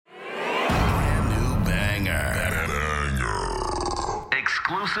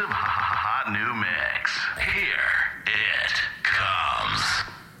exclusive hot new mix. Here it comes.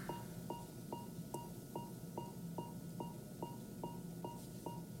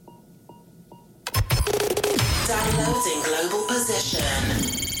 Downloading global position.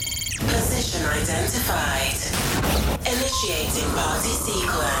 Position identified. Initiating party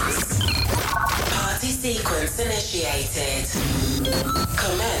sequence. Party sequence initiated.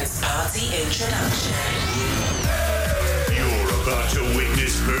 Commence party introduction. You're about to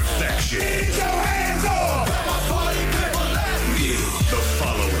witness perfection. Get your hands up! The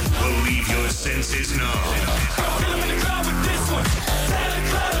following will leave your senses numb.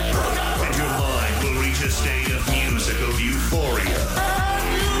 And your mind will reach a state of musical euphoria.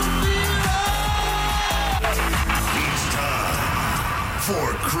 It's time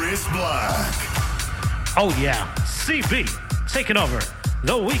for Chris Black. Oh yeah, CB taking over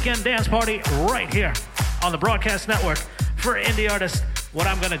the weekend dance party right here on the Broadcast Network for indie artists. What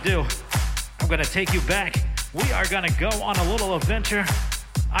I'm gonna do, I'm gonna take you back. We are gonna go on a little adventure.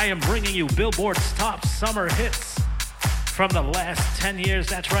 I am bringing you Billboard's top summer hits from the last 10 years.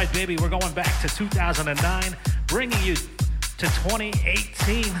 That's right, baby. We're going back to 2009, bringing you to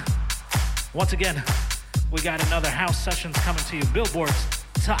 2018. Once again, we got another house sessions coming to you. Billboard's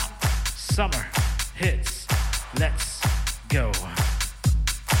top summer hits. Let's go.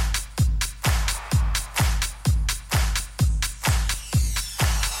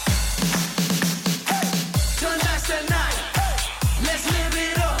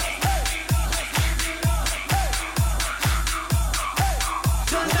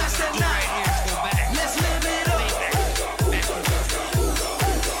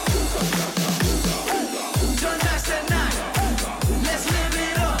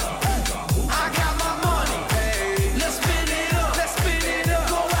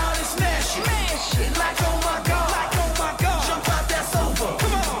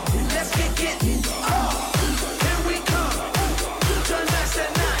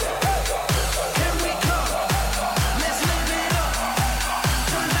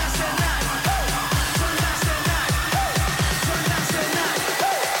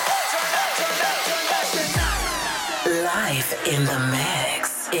 In the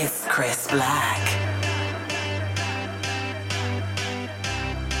mix, it's Chris Black.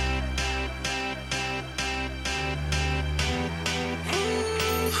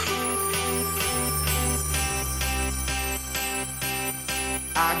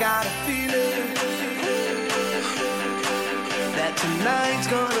 I got a feeling that tonight's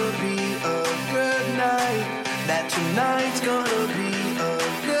gonna be a good night. That tonight's gonna be a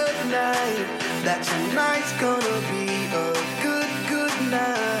good night. That tonight's gonna be a good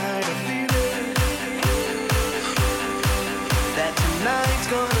night. I feel it. That tonight's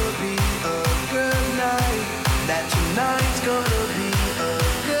gonna be a good night. That tonight's gonna be a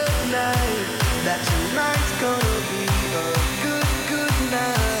good night. That tonight's gonna be a good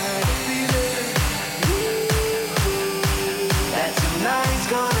night. I feel it. That tonight's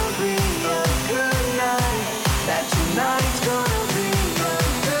gonna be a good night. That tonight's gonna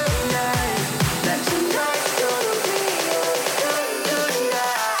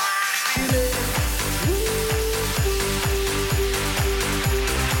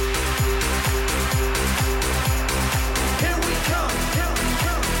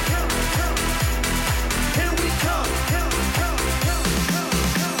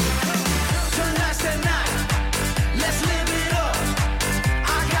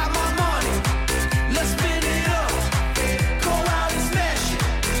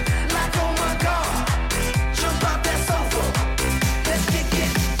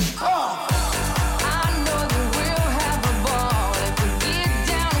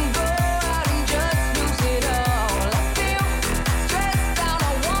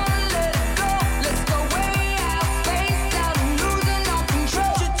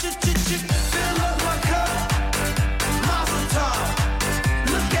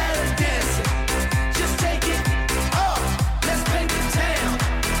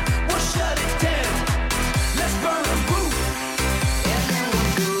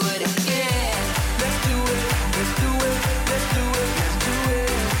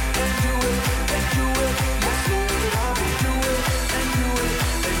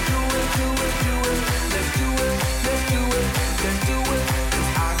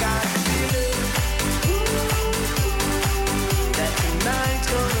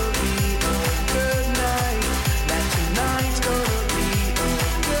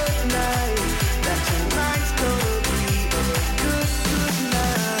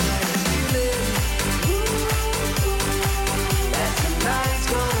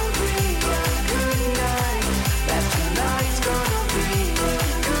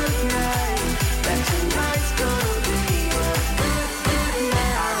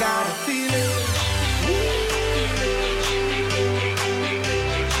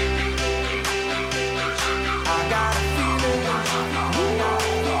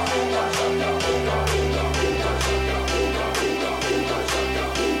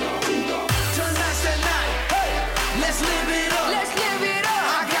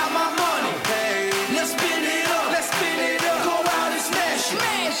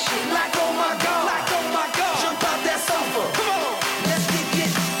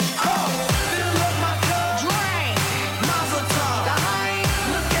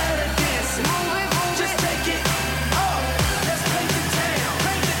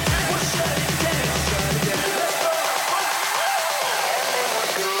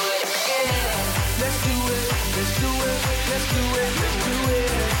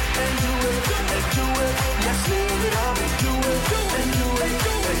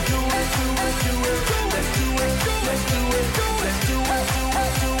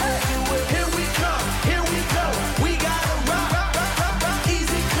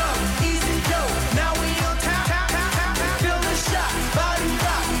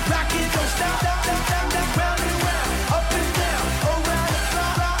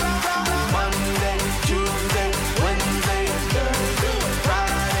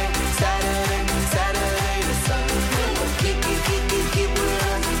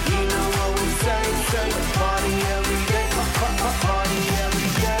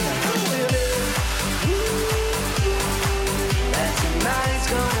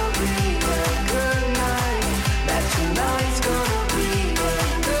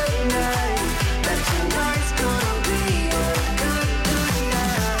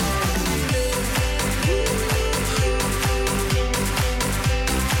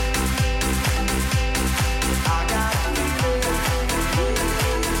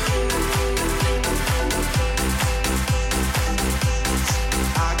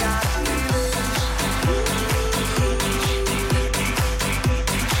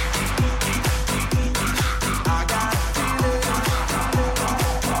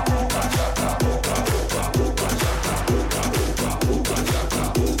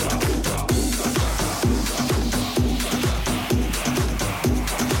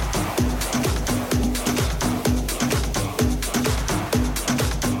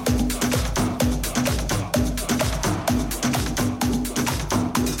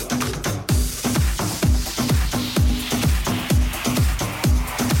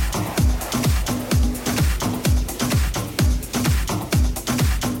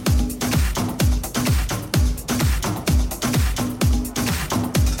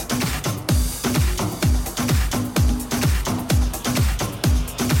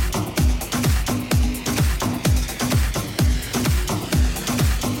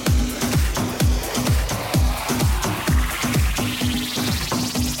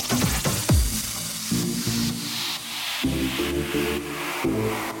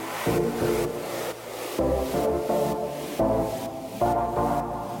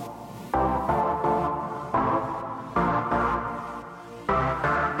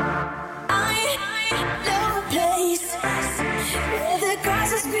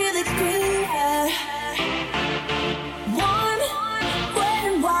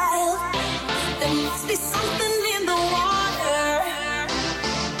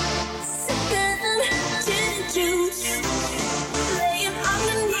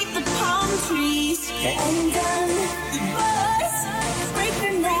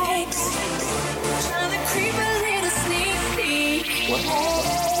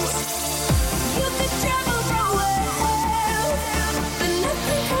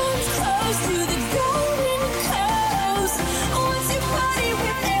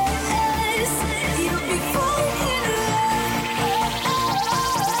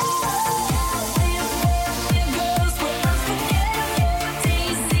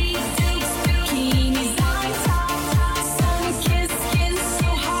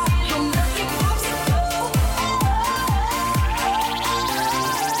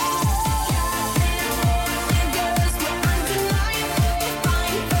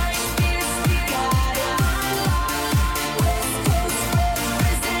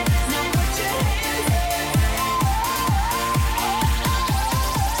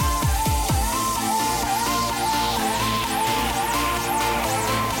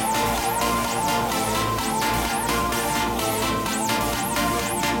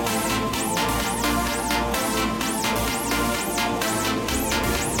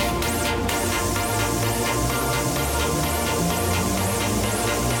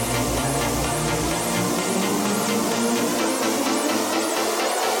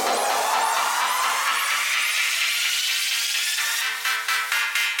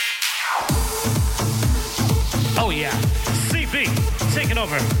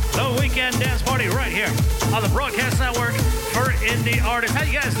Over the weekend dance party right here on the Broadcast Network for indie artists. How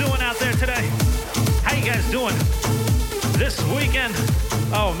you guys doing out there today? How you guys doing this weekend?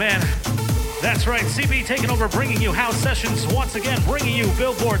 Oh man, that's right. CB taking over, bringing you house sessions once again, bringing you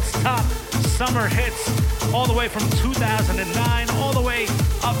Billboard's top summer hits all the way from 2009 all the way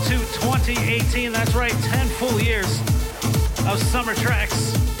up to 2018. That's right, 10 full years of summer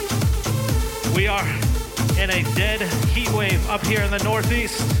tracks. We are in a dead heat wave up here in the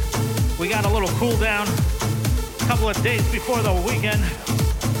Northeast. We got a little cool down a couple of days before the weekend.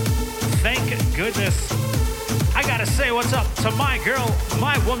 Thank goodness. I gotta say what's up to my girl,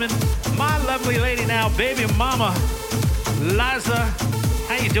 my woman, my lovely lady now, baby mama, Liza.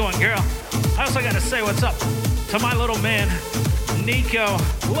 How you doing, girl? I also gotta say what's up to my little man, Nico,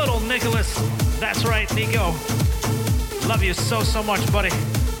 little Nicholas. That's right, Nico. Love you so, so much, buddy.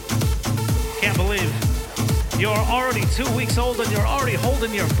 Can't believe you're already 2 weeks old and you're already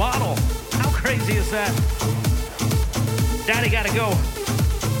holding your bottle. How crazy is that? Daddy gotta go.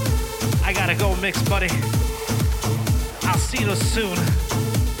 I gotta go mix, buddy. I'll see you soon.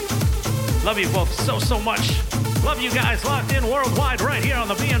 Love you both so, so much. Love you guys locked in worldwide right here on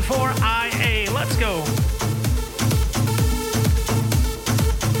the BN4IA. Let's go.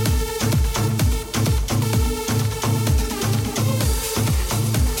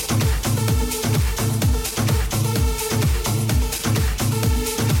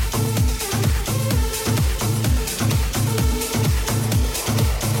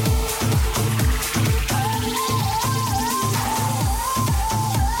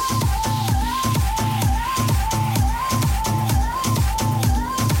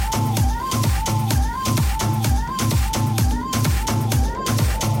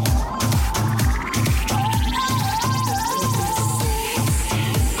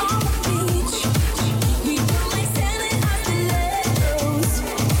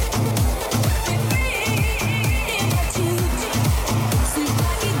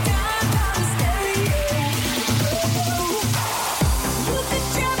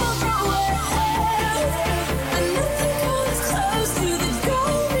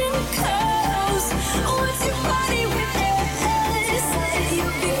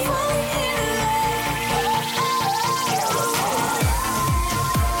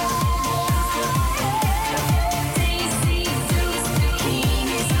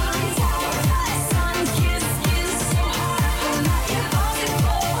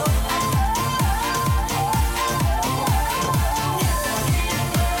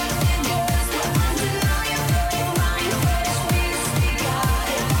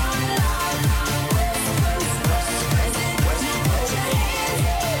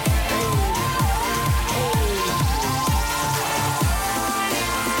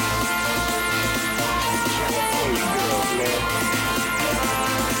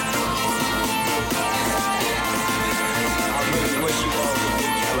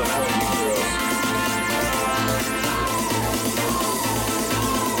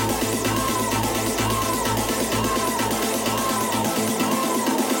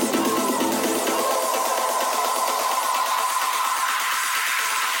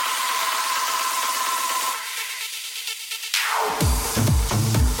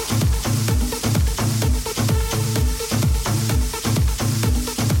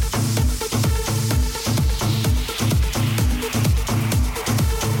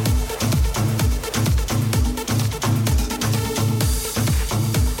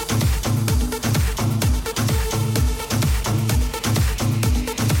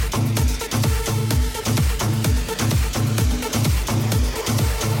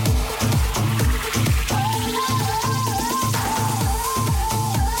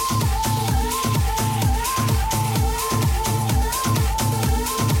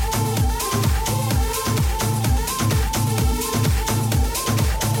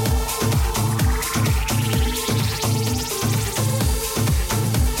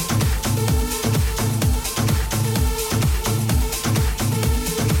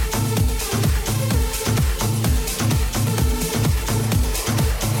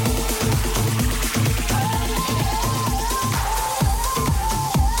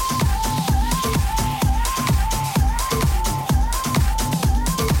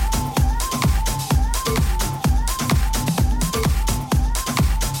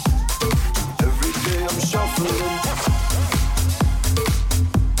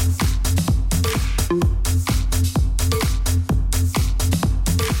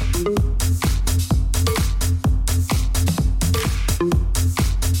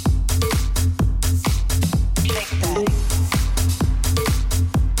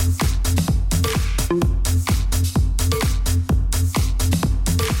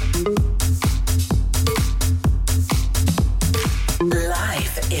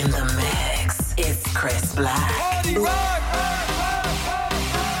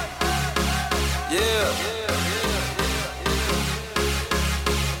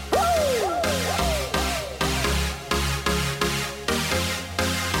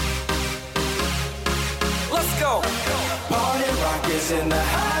 rockets in the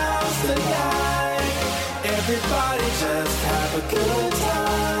house tonight. Everybody just have a good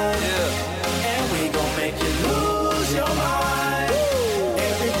time. And we gon' make you lose your mind.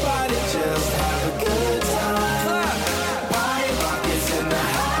 Everybody just have a good time. Party rockets in the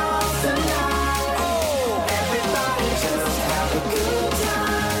house tonight. Everybody just have a good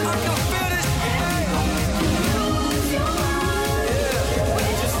time. I can feel this. And we gon' make you lose your mind. We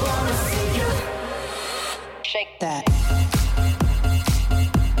just wanna see you Shake that.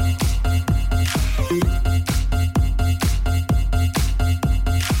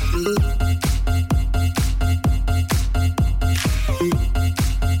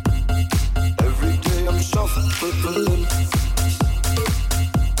 Every day I'm shuffling.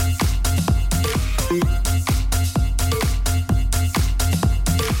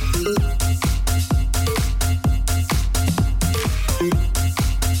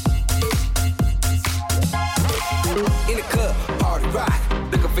 In the club, party rock.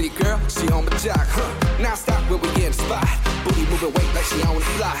 Looking for your girl, she on my jock. Now stop when we in the spot. Booty moving weight like she on the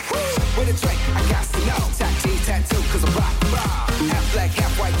block. With a drink, I got to know. Tattoo, cause I'm rock. Half black,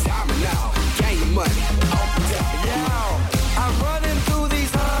 half white, diamond now. Gang of money, open up. Yeah, I'm running through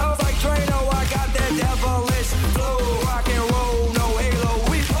these halls like Drano. I got that devilish flow. Rock and roll, no halo.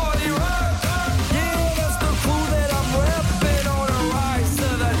 We party rock. Yeah, that's the crew that I'm repping on a rise to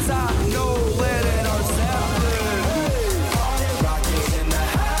the top. No letting ourselves. Party rockets in the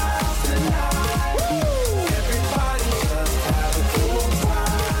house tonight. Everybody just have a good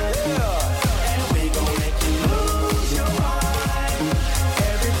time. And we gon' make you lose your mind.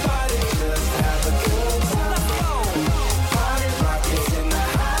 Everybody just have a good time. Party rockets in the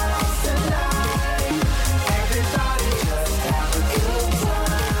house tonight. Everybody just have a good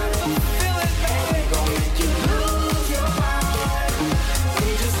time. Feel it, man. We gon' make you lose your mind. We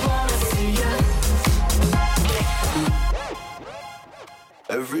just wanna see you.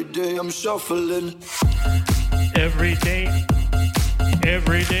 Every day I'm shuffling. Every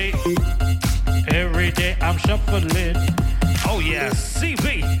day, I'm shuffling. Oh yeah,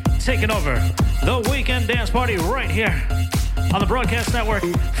 CB taking over the weekend dance party right here on the Broadcast Network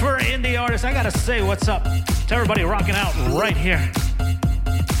for indie artists. I gotta say what's up to everybody rocking out right here,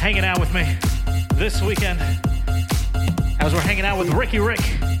 hanging out with me this weekend as we're hanging out with Ricky Rick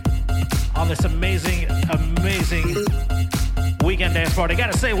on this amazing weekend dance party.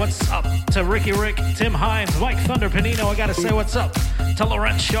 Gotta say what's up to Ricky Rick, Tim Hines, Mike Thunder Panino. I gotta say what's up to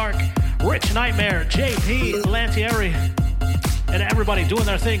Laurent Shark, Rich Nightmare, JP Lantieri, and everybody doing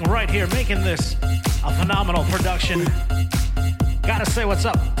their thing right here, making this a phenomenal production. Gotta say what's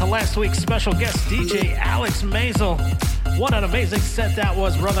up to last week's special guest DJ Alex Mazel. What an amazing set that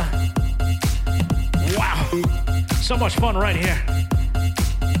was, brother. Wow, so much fun right here.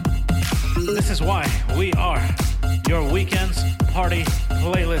 This is why we are your weekend's party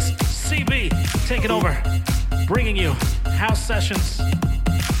playlist. CB taking over, bringing you house sessions,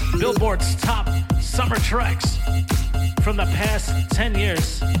 Billboard's top summer tracks from the past 10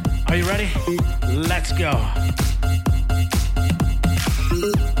 years. Are you ready? Let's go.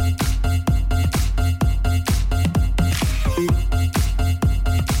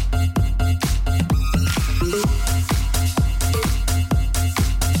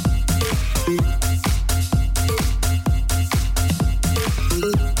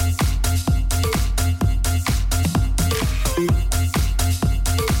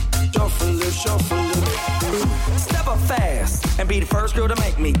 Step up fast and be the first girl to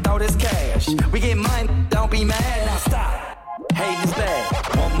make me throw this cash. We get mine, don't be mad. Now stop. Hating is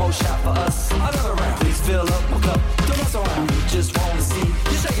bad. One more shot for us. Another round. Please fill up my cup. Don't mess around. We just wanna see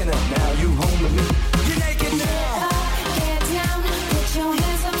you shaking up. Now you home with me. You're naked now. Get down, put your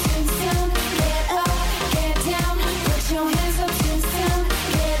hands up to the sound. Get up, get down, put your hands up to the sound.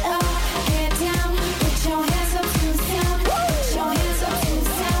 Get up, get down, put your hands up to the sound. Put your hands up to the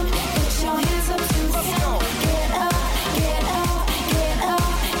sound. Put your hands up to the sound. Get up, get up, get up,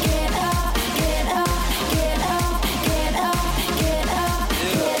 get up, get up, get up, get up, get up,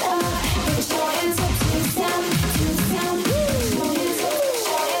 get up. Put your hands up to the sound, to the sound. Put your hands up, put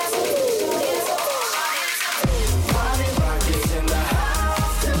your hands up, put your hands up. Party rockets in the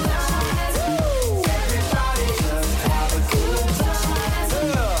house tonight. Everybody just have a good time.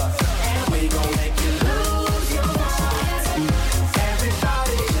 And we gon' make you lose your mind.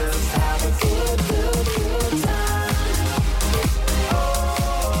 Everybody just have a good time.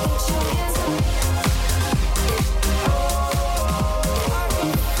 Put your hands up.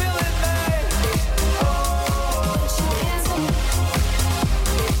 Feel it, man. Put your hands up.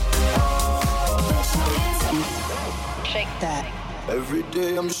 Put your hands up. Shake that. Every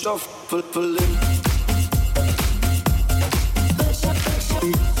day I'm shuffling. Put your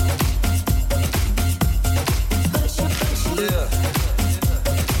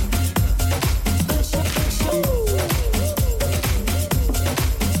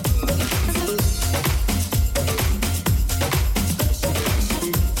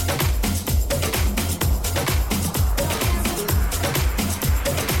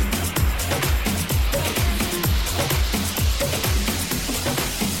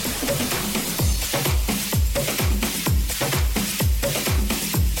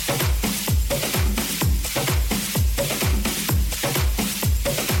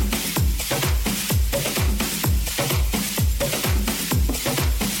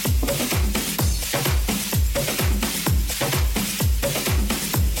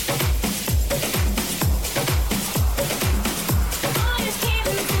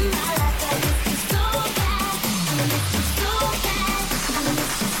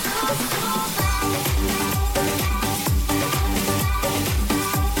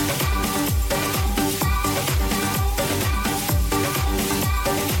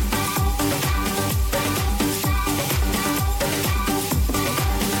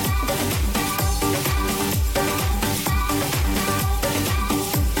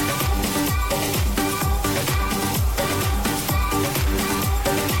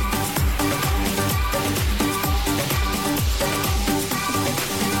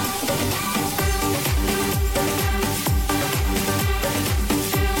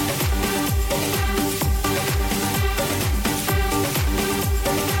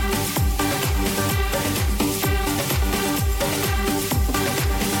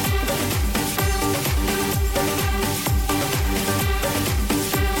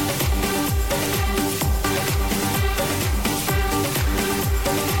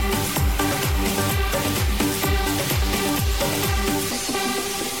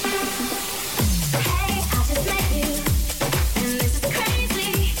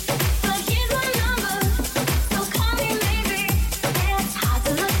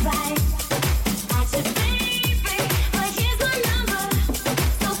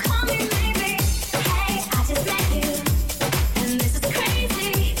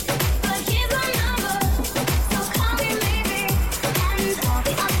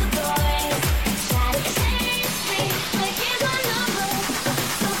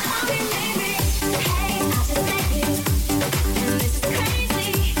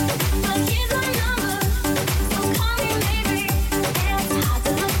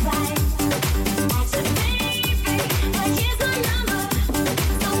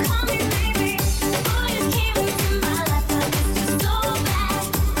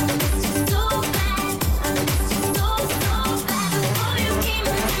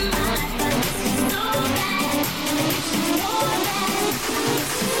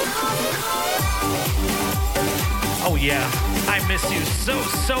yeah. I miss you so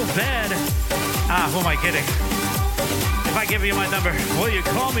bad. Who am I kidding? If I give you my number, will you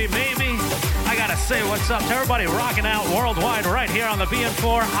call me maybe? I gotta say what's up to everybody rocking out worldwide right here on the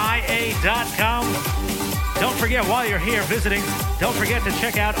BN4IA.com. Don't forget, while you're here visiting, don't forget to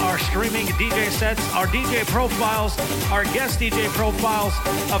check out our streaming DJ sets, our DJ profiles, our guest DJ profiles.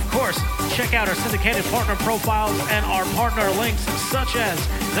 Of course, check out our syndicated partner profiles and our partner links, such as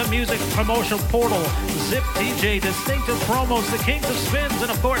the music promotion portal, Zip DJ, Distinctive Promos, the Kings of Spins,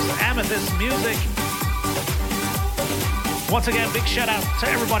 and of course, Amethyst Music. Once again, big shout out to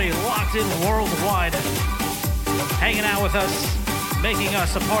everybody locked in worldwide, hanging out with us, making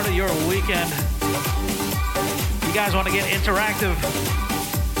us a part of your weekend. You guys want to get interactive?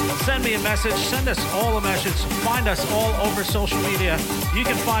 Send me a message. Send us all a message. Find us all over social media. You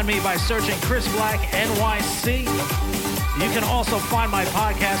can find me by searching Chris Black NYC. You can also find my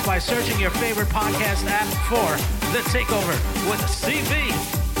podcast by searching your favorite podcast app for The Takeover with CV.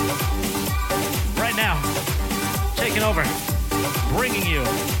 Right now, taking over, bringing you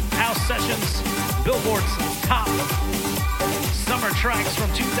house sessions, Billboard's top summer tracks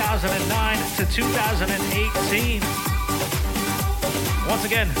from 2009 to 2018. Once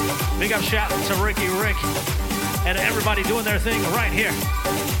again, big up shout to Ricky Rick and everybody doing their thing right here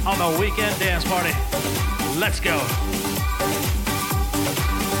on the Weekend Dance Party. Let's go.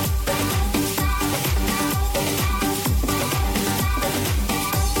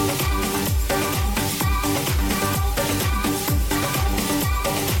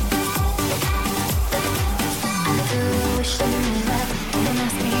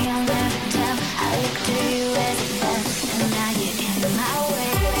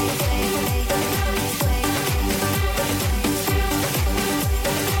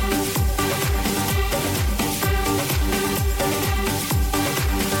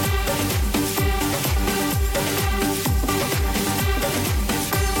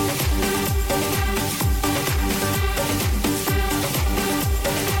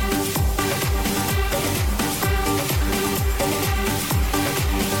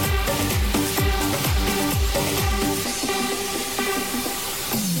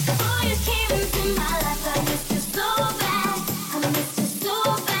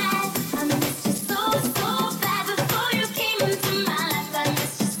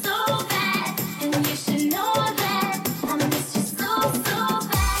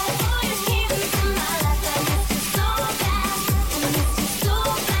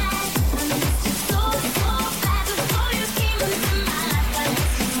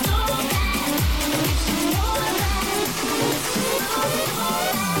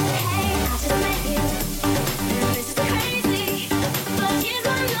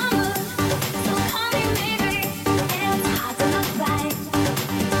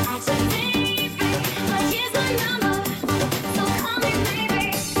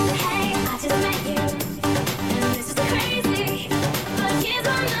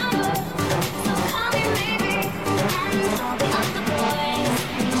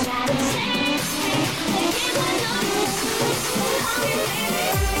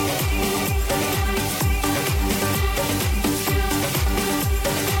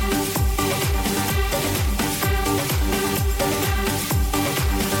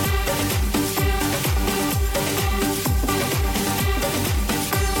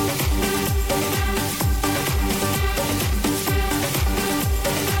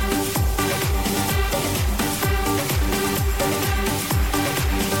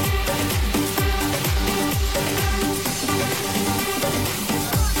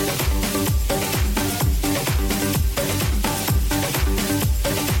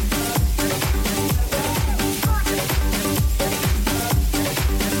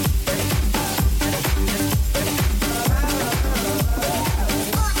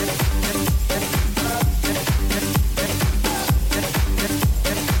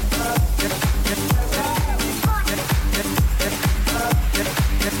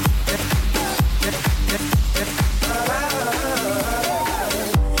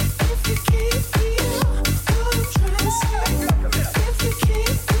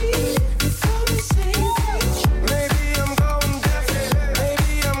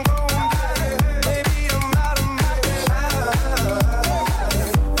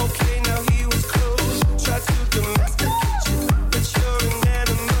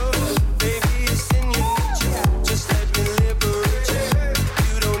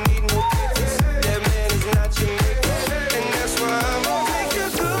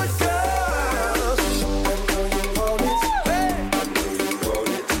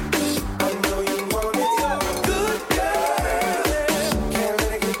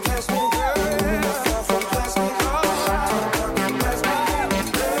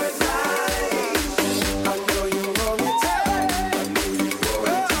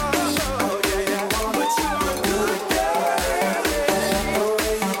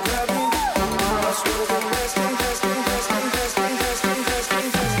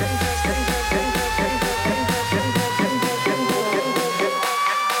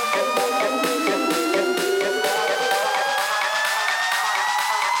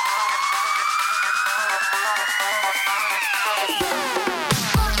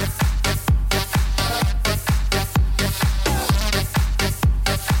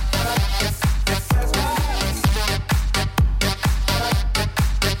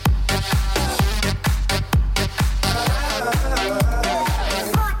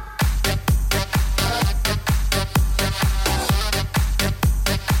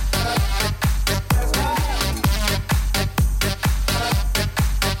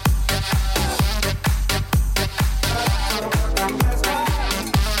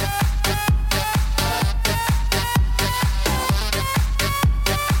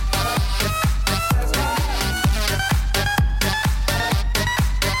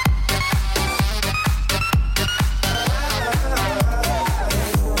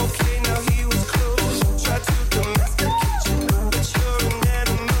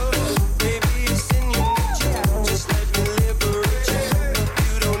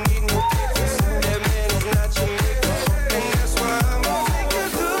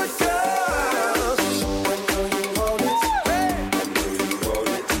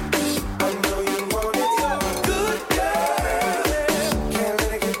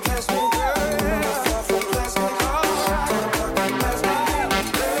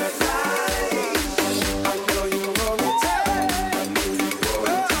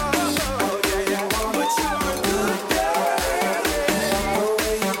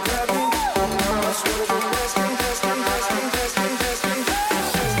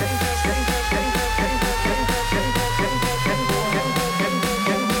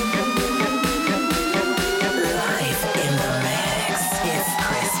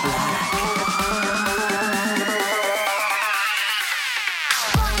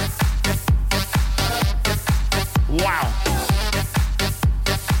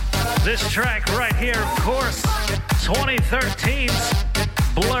 This track right here, of course, 2013's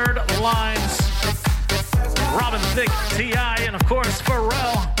Blurred Lines. Robin Thicke, T.I., and of course,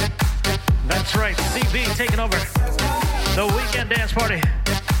 Pharrell. That's right, CB taking over the Weekend Dance Party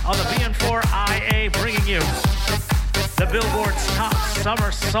on the BN4IA, bringing you the Billboard's top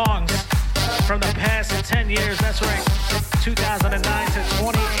summer songs from the past 10 years. That's right, 2009 to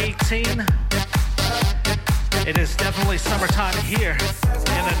 2018. It is definitely summertime here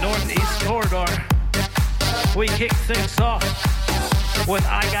in the Northeast Corridor. We kick things off with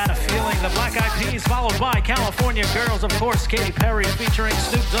I Got a Feeling, the Black Eyed Peas, followed by California Girls, of course, Katy Perry featuring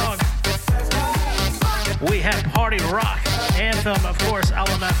Snoop Dogg. We have Party Rock, Anthem, of course,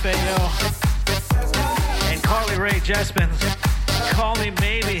 LMFAO, and Carly Rae Jepsen's Call Me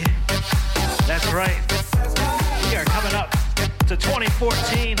Maybe. That's right. We are coming up to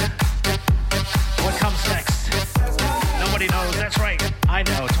 2014. What comes next? Nobody knows. That's right. I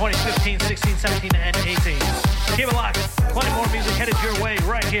know. 2015, 16, 17, and 18. Keep it locked. Plenty more music headed your way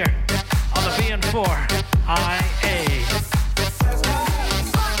right here on the BN4IA.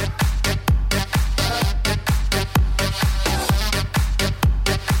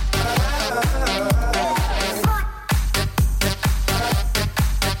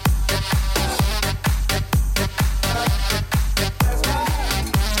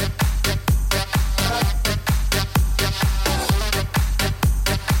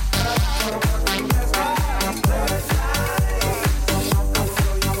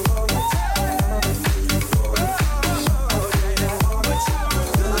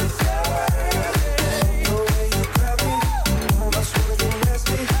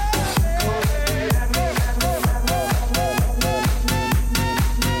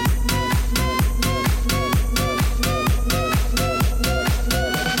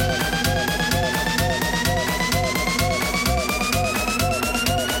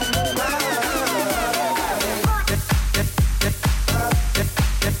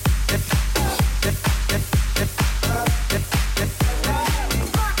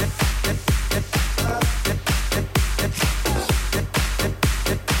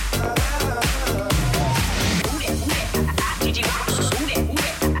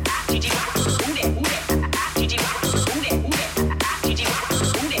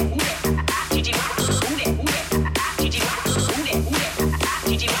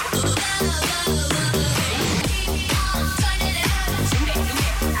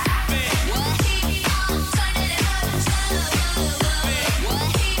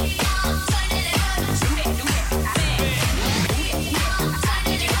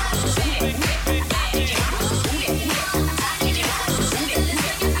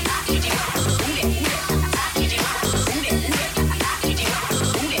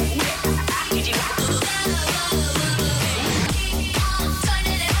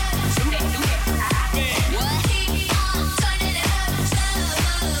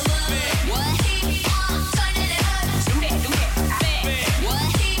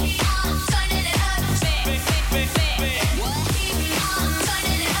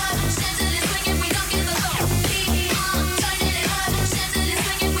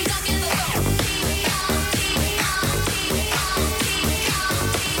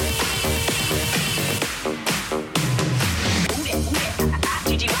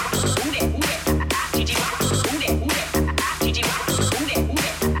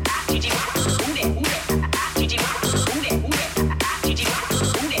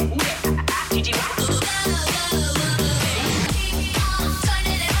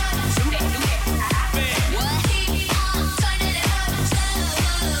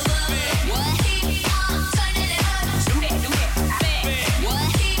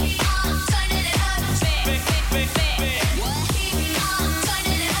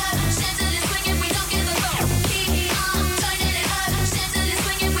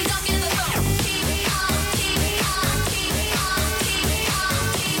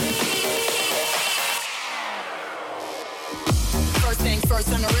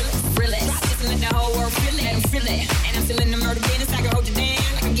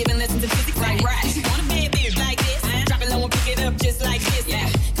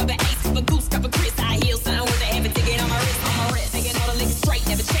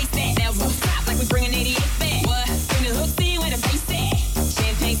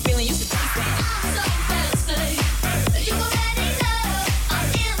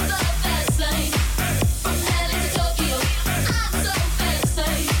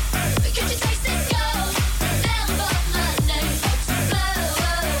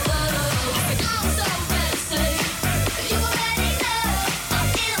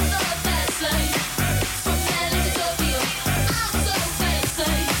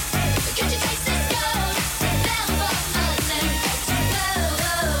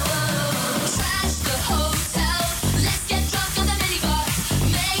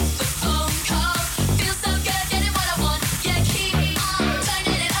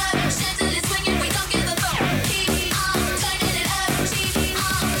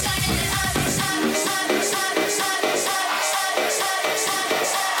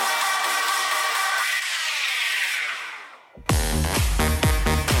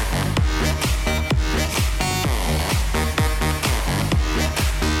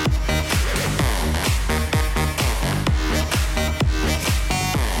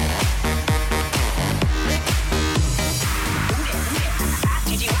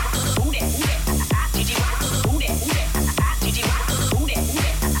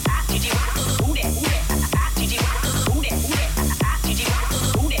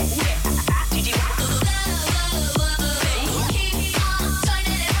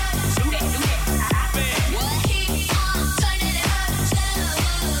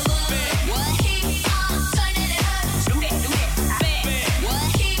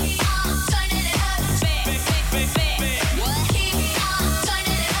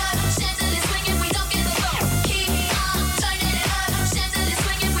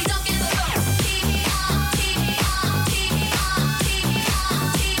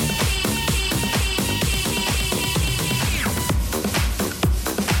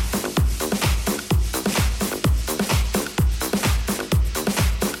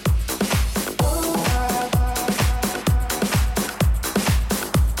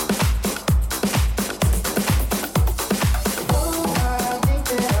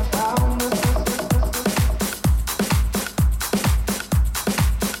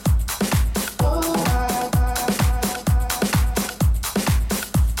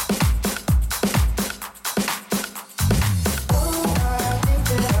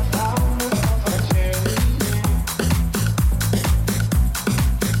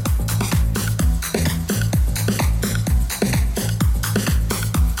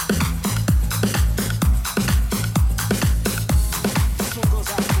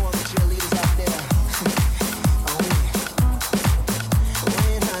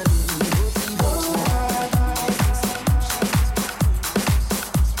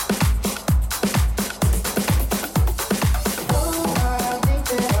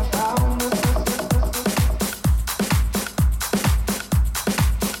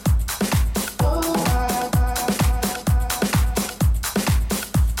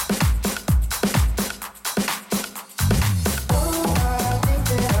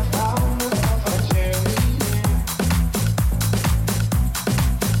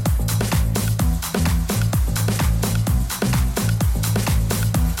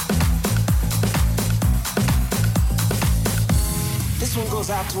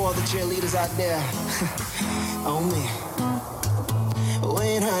 for all the cheerleaders out there. Oh man.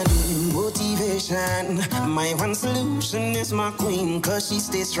 When I need motivation, my one solution is my queen, cause she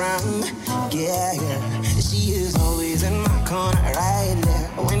stays strong. Yeah, yeah. She is always in my corner, right there.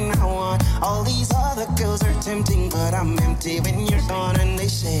 When I want, all these other girls are tempting, but I'm empty when you're gone. And they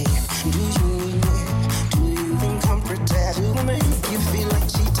say, do you need me? Do you think I'm pretend? Do I make you feel like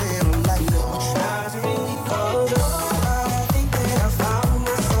cheating? I'm like, no, not really. Oh, no, I think that I found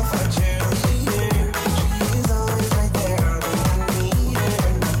myself a cheerleader. She is always right there when I need her.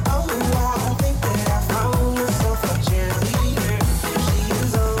 Oh, I think that I found myself a cheerleader. She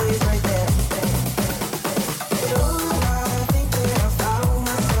is always right there. Oh, I think that I found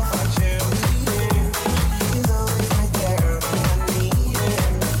myself a cheerleader. She is always right there when I need her.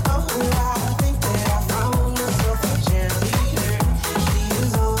 Oh, I think that I found myself a cheerleader. She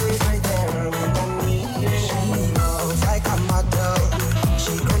is always right there when I need her. She knows like a model.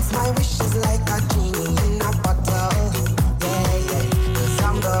 She grants my wishes like a genie in a bottle. Yeah, yeah. 'Cause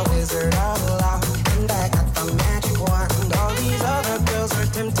I'm the wizard of love, and I got the magic wand. All these other girls are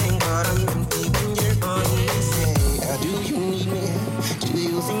tempting, but I'm empty when you're gone. They say, do you need me? Do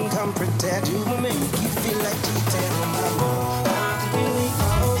you think I'm pretend? Do I make you feel like cheating? I'm like, no, not really.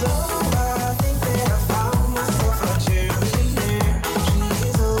 Although I think that I found myself a cheerleader. She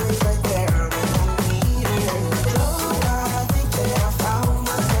is always right there when I need her. Although I think that I found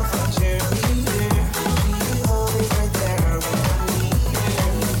myself a cheerleader. She is always right there when I need her.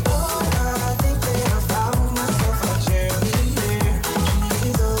 Although I think that I found myself a cheerleader. She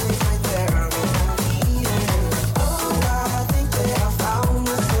is always right there when I need her. Oh, I think that I found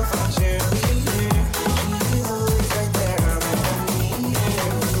myself a cheerleader. She is always right there when I need her.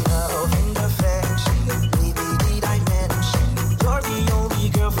 Love and affection, baby, did I mention? You're the only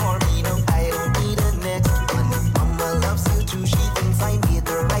girl for me, no, I don't need a next one. Mama loves you too, she thinks I made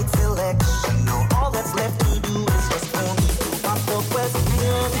the right selection. Now all that's left to do is just for me to pop the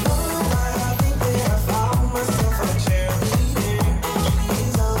question. Oh, I think that I found myself a cheerleader. She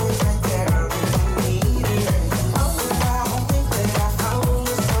is always right there when I need her. Oh, I think that I found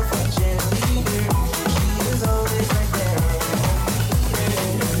myself a cheerleader. She is always right there when I need her.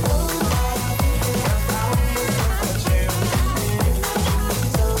 Oh, I think that I found myself a cheerleader.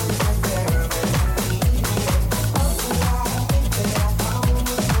 She's always right there when I need her. Oh, I think that I found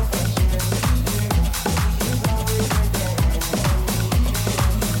myself a cheerleader. She's always right there when I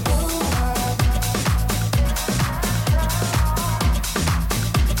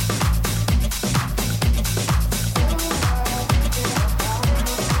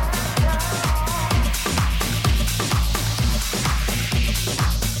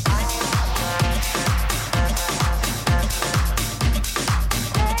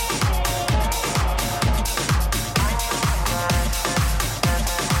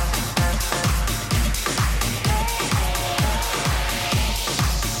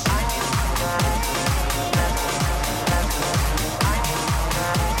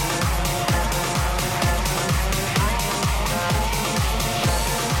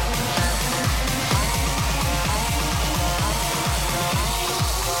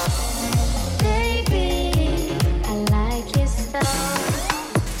Baby, I like your style.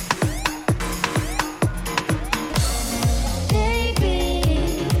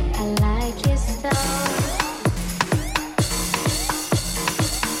 Baby, I like your style.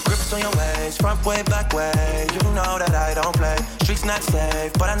 Grips on your waist, front way, back way. You know that I don't play. Streets not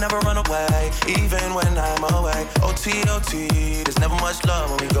safe, but I never run away, even when I'm away. OT, OT, there's never much love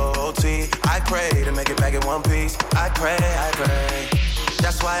when we go OT. I pray to make it back in one piece. I pray, I pray.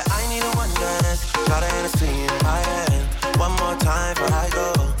 That's why I need a one dance. Got a Hennessy in my hand. One more time before I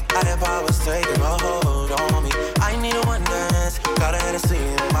go. Higher powers taking a hold on me. I need a one dance. Got a Hennessy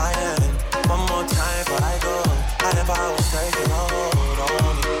in my hand. One more time before I go. Higher powers taking a hold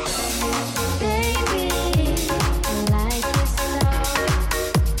on me. Baby, I like your style.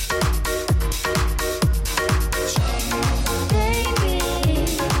 Baby,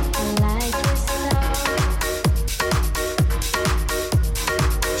 I like your style.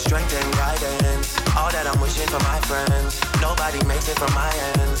 Strength and guidance, all that I'm wishing for my friends. Nobody makes it from my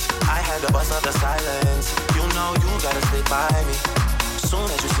ends. I had to bust up the silence. You know you gotta stick by me. Soon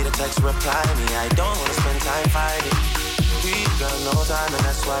as you see the text, reply me. I don't wanna spend time fighting. We got no time, and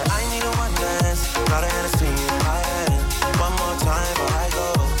that's why I need a one dance. Got a Hennessy in my hand. One more time before I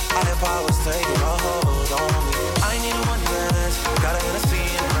go. Higher powers taking a hold on me. I need a one dance. Got a Hennessy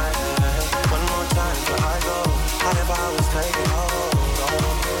in my hand. One more time before I go. Higher powers taking a hold on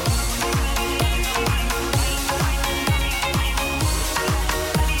me.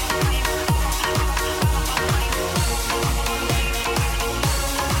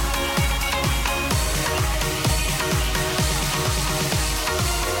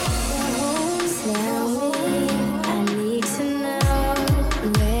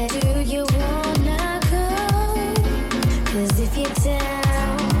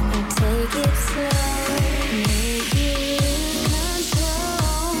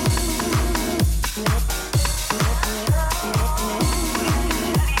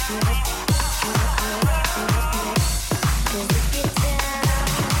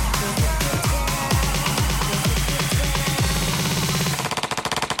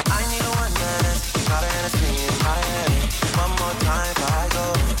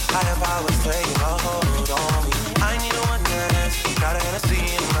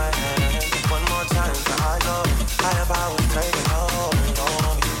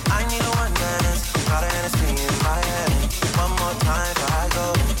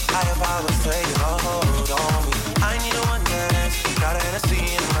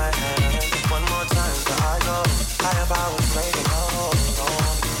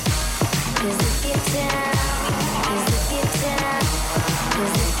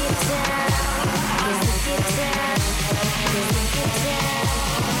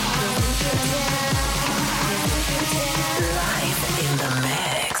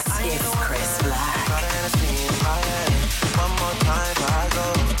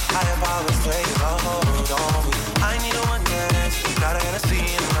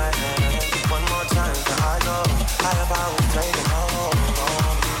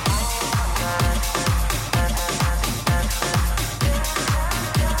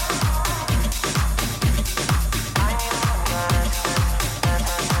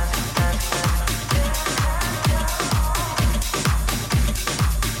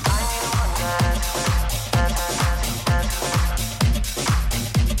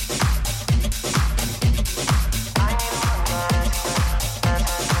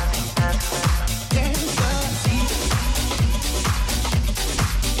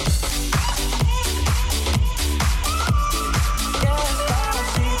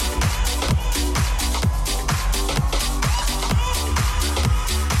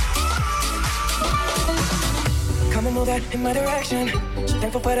 move that in my direction.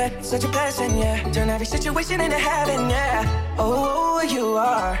 Thankful for that, such a blessing, yeah. Turn every situation into heaven, yeah. Oh, you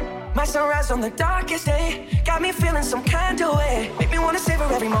are my sunrise on the darkest day. Got me feeling some kind of way. Make me wanna savor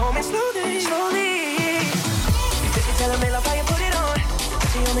every moment slowly, slowly. If you tell me love how you put it on,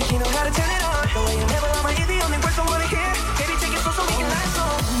 the only key know how to turn it on. The way you never on my ear, the only words I wanna hear. Baby, take it slow so we can last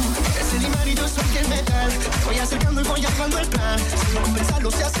on. Es el imán y yo soy el metal. Me voy acercando y voy armando el plan. Si no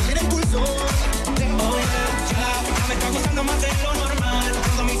compensarlo se acelera el pulso. Oh yeah, ya me está gustando más de lo normal.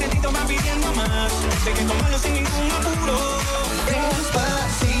 Todos mis sentidos van pidiendo más. De que tomarlo sin ningún apuro.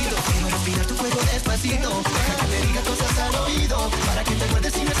 Despacito, quiero respirar tu fuego despacito. Deja que te diga cosas al oído, para que te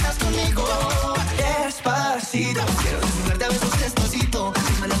acuerdes si no estás conmigo. Despacito, quiero desnudarte a besos despacito.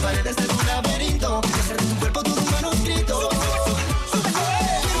 Firma las paredes de tu laberinto y hacer de tu cuerpo todo un manuscrito.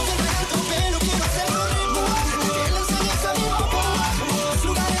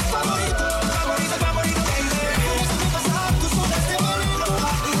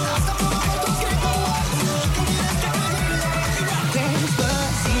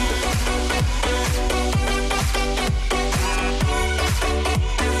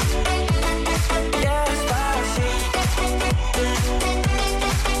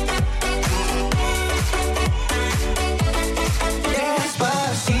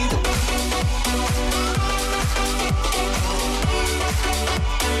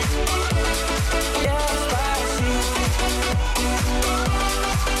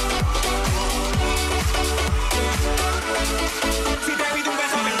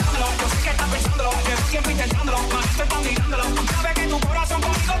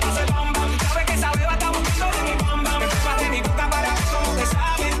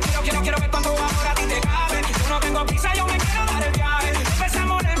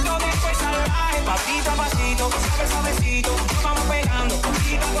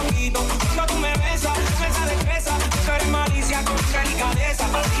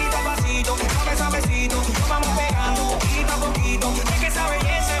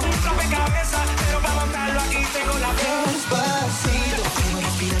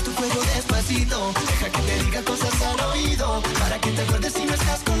 Deja que te diga cosas al oído, para que te acuerdes si no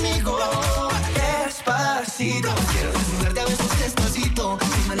estás conmigo. Despacito, quiero desnudarte a besos despacito.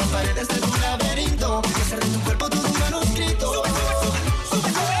 Firma las paredes de tu laberinto y hacer de tu cuerpo todo un manuscrito.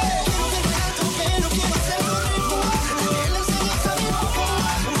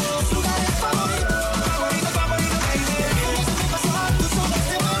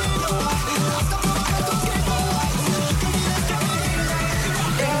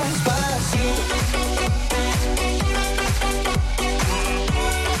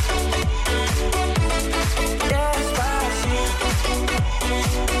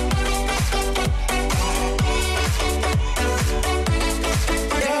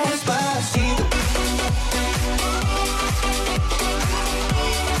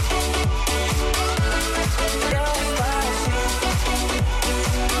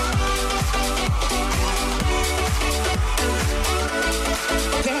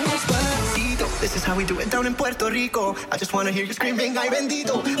 How we do it down in Puerto Rico. I just wanna hear you screaming, ay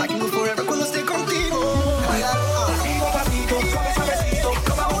bendito. I can move forever cuando esté contigo. Pasito a pasito, suave suavecito,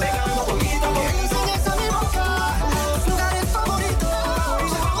 nos vamos pegando poquito a poquito. Enseñas a mi boca los lugares favoritos.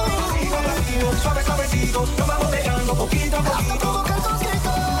 Pasito a pasito, suave suavecito, nos vamos pegando poquito a poquito. Hasta provocar tus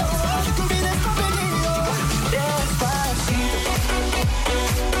gritos, que te olvides tu apellido. Despacito.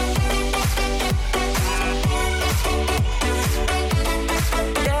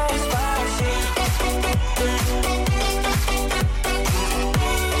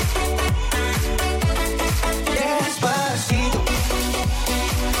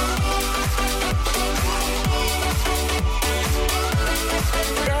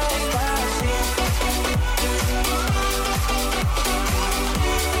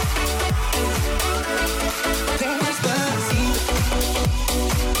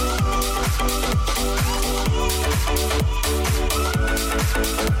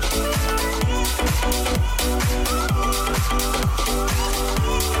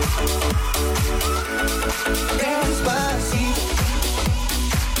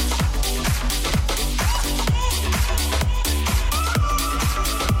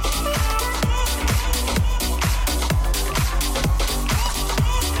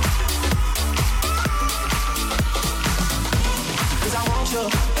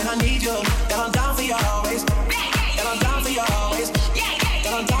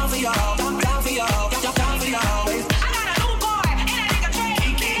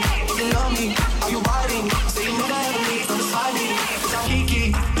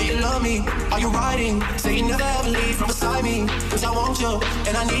 Cause I want you,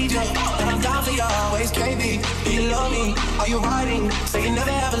 and I need you, and I'm down for you always, baby. Do you love me? Are you riding? Say you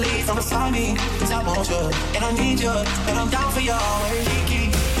never ever leave from beside me. Cause I want you, and I need you, and I'm down for you always. Kiki,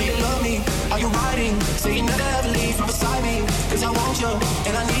 do you love me? Are you riding? Say you never ever leave from beside me. Cause I want you,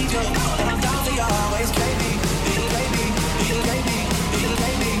 and I need you, and I'm down for you always, baby. Little baby, little baby, little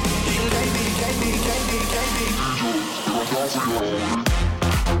baby, little baby, baby, baby, baby. I'm down for you always.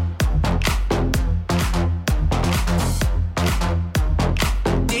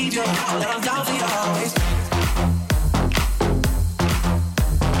 I'm down for you always.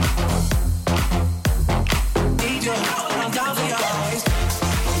 Need you, I'm down for you always.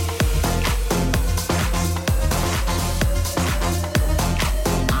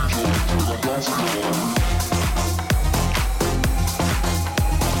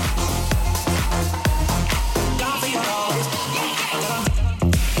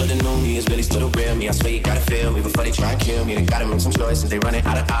 Really still the real me. I swear you gotta feel me before they try and kill me. They gotta make some choices. They running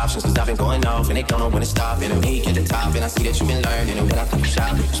out of options. Cause I've been going off and they don't know when to stop. And me at the top and I see that you've been learning. And when I think you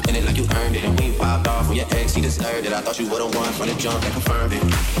shot, you spend it like you earned it. And when you popped off when your ex, he deserved it. I thought you would've won from the jump and confirmed it.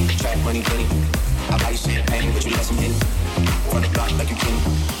 Track money, plenty. I buy you champagne, but you let some hit. Run the block like you can.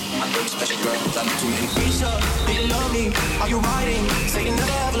 I know you special girl, cause I know too many. Risha, do you love me? Are you riding? Say you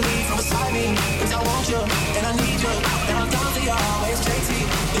never ever leave from beside me. Cause I want you, and I need you, and I'm down for you always, JT.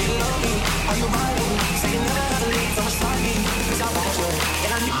 Do you love me? Are you riding? Say you never ever leave from beside me. Cause I want you,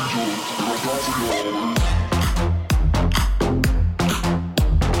 and I need you, and I'm down for you always.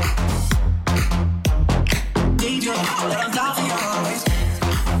 Need you, and I'm down for you always.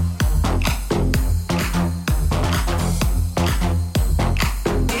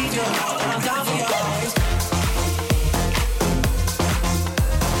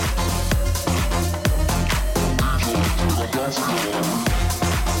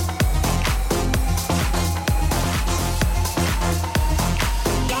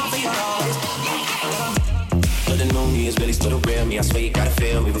 I swear you gotta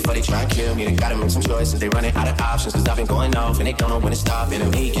feel me before they try and kill me. They gotta make some choices. They running out of options. Cause I've been going off and they don't know when to stop. And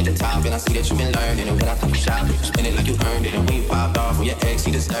me at the top and I see that you've been learning. And when I think you shot, you spend it like you earned it. And when you popped off when your ex,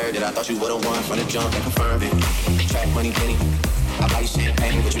 he deserved it. I thought you would've won from the jump and confirmed it. Track money, penny. I buy you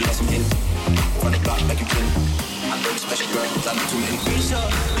champagne, but you let some hit. Run the block like you can. I know you special girl, cause I know too many. Risha,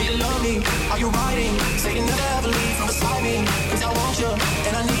 do you love me? Are you riding? Say you never ever leave from beside me. Cause I want you,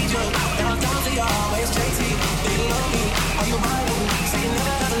 and I need you, and I'm down for you always, JT. Do you love me? Are you riding? Say you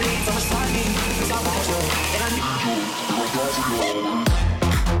never ever leave from beside me. Cause I want you, and I need you, and I'm down for you always.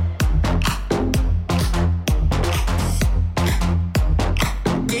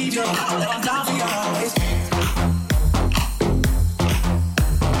 Need you, and I'm down for you always.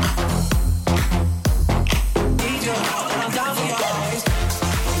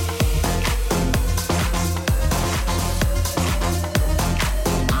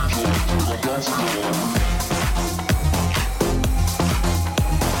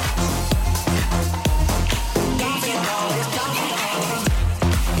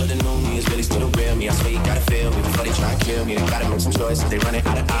 They gotta make some choices. They running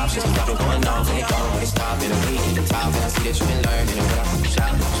out of options. Cause I've been going off and they don't know when to stop. And I'm at the top and I see that you've been learning. And when I think you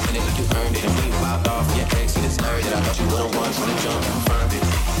shot, you spend it like you earned it. And when you popped off your ex, he deserved it. I thought you would've won from the jump and confirmed it.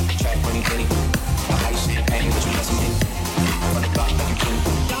 Track money, penny. I buy you champagne, but you let some hit. Run the block like you can.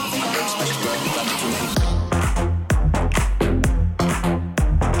 I know you special girl, cause I know too many.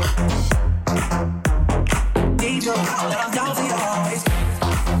 Need you, and I'm down for you always.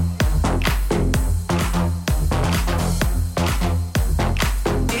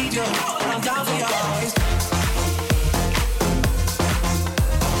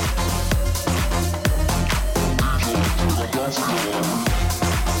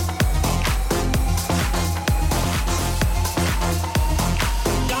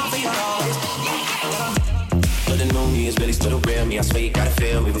 I swear you gotta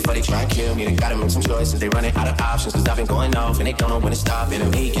feel me before they try and kill me. They gotta make some choices. They running out of options. Cause I've been going off and they don't know when to stop. And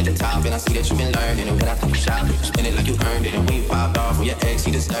me at the top and I see that you've been learning. And when I think you shot, you spend it like you earned it. And when you popped off when your ex,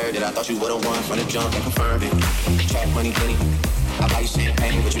 he deserved it. I thought you would've won from the jump and confirmed it. Track money, penny. I buy you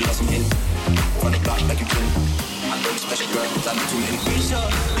champagne, but you let some hit. Run the block like you can. I know you special girl, cause I know too many. Risha,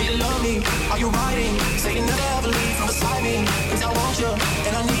 do you love me? Are you riding? Say you never ever leave from beside me. Cause I want you,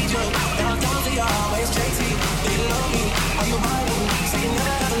 and I need you, and I'm down for you always, JT. Do you love me? Are you riding? Say you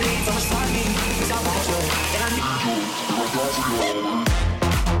never ever leave from beside me. Cause I want you, and I need you, and I'm down for you always.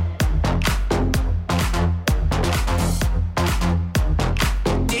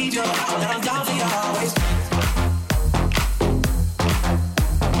 Need you, and I'm down for you always.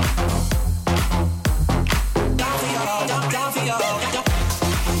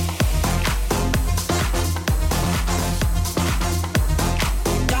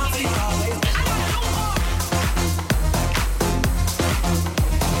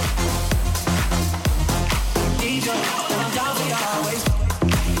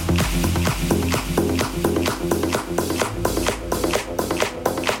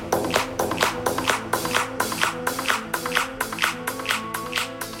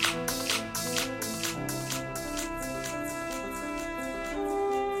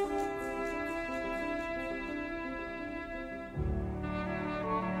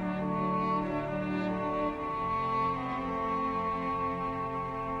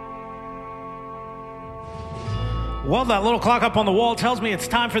 Well, that little clock up on the wall tells me it's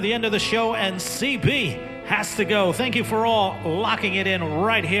time for the end of the show, and CB has to go. Thank you for all locking it in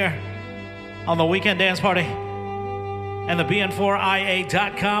right here on the Weekend Dance Party and the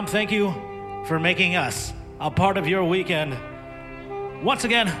BN4IA.com. Thank you for making us a part of your weekend. Once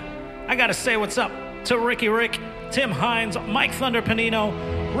again, I gotta say what's up to Ricky Rick, Tim Hines, Mike Thunder Panino,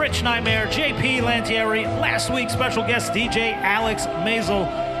 Rich Nightmare, JP Lantieri, last week's special guest DJ Alex Mazel,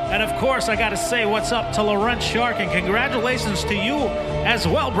 and of course I gotta say what's up to Laurent Shark, and congratulations to you as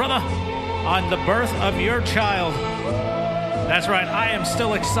well, brother, on the birth of your child. That's right, I am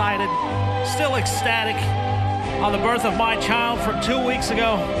still excited, still ecstatic on the birth of my child from 2 weeks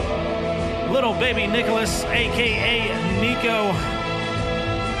ago. Little baby Nicholas, aka Nico.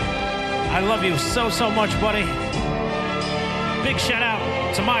 I love you so, so much, buddy. Big shout out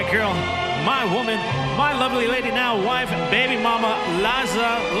to my girl, my woman, my lovely lady now wife, baby mama,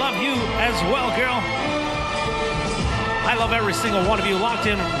 Laza. Love you as well, girl. I love every single one of you locked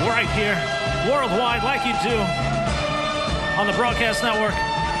in right here, worldwide, like you do, on the broadcast network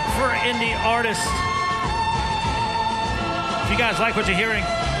for indie artists. If you guys like what you're hearing,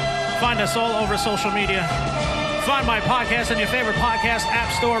 find us all over social media. Find my podcast in your favorite podcast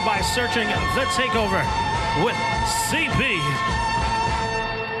app store by searching The Takeover with CB.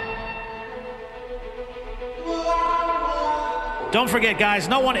 Don't forget, guys,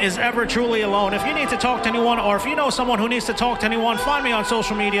 no one is ever truly alone. If you need to talk to anyone, or if you know someone who needs to talk to anyone, find me on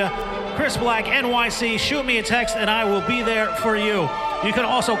social media, Chris Black NYC. Shoot me a text and I will be there for you. You can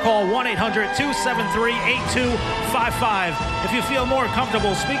also call 1-800-273-8255. If you feel more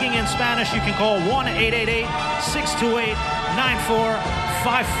comfortable speaking in Spanish, you can call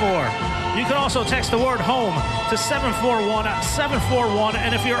 1-888-628-9454. You can also text the word HOME to 741-741.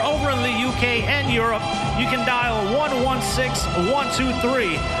 And if you're over in the UK and Europe, you can dial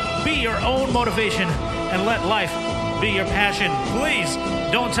 116-123. Be your own motivation and let life be your passion. Please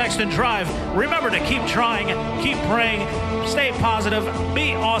don't text and drive. Remember to keep trying, keep praying, stay positive,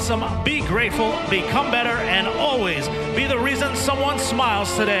 be awesome, be grateful, become better, and always be the reason someone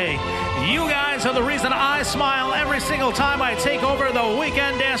smiles today. You guys are the reason I smile every single time I take over the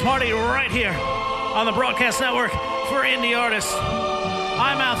Weekend Dance Party right here on the broadcast network for indie artists.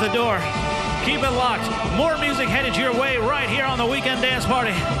 I'm out the door. Keep it locked. More music headed your way right here on the Weekend Dance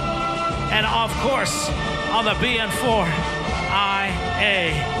Party. And of course, on the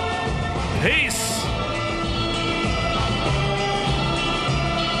BN4IA. Peace.